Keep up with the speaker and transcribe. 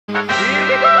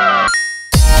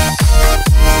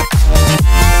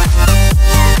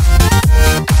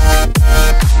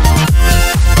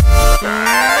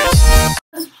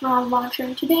Launcher,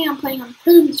 and today I'm playing on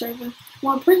Prison Server.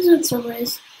 Well, Prison Server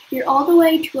is you're all the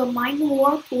way to a mine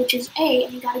warp, which is A,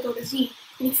 and you gotta go to Z.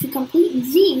 And if you complete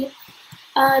Z,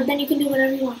 then you can do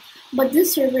whatever you want. But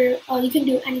this server, you can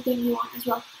do anything you want as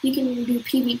well. You can do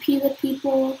PvP with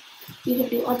people, you can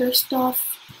do other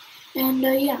stuff, and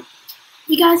yeah. If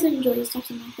you guys enjoy this stuff,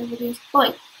 like the videos. Oh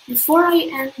wait, before I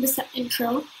end this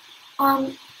intro,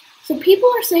 so people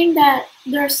are saying that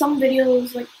there are some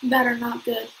videos like that are not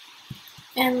good,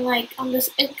 and like I'm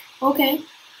just okay.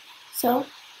 So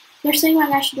they're saying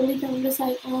like I should delete them. I'm just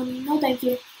like, no thank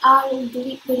you. I'll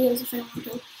delete videos if I want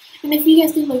to. And if you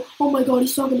guys think like, oh my god,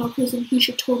 he's talking about prison, he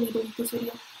should totally delete this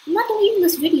video. I'm not deleting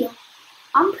this video.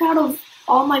 I'm proud of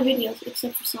all my videos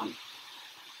except for some.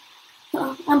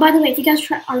 And by the way, if you guys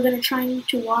are gonna try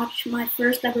to watch my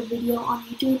first ever video on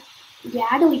YouTube, yeah,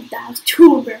 I deleted that. It was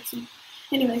too embarrassing.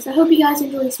 Anyways, I hope you guys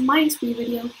enjoyed this mine speed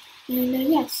video, and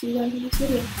yeah, see you guys in the next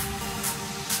video.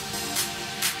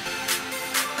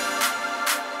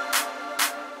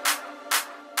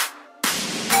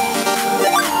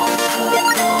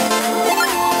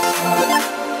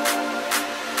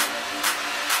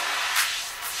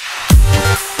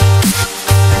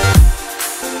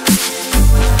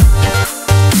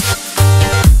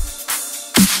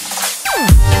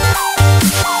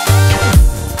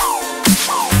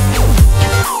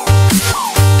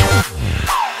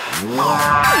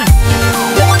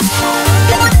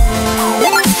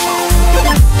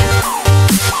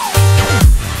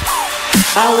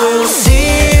 I will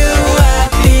see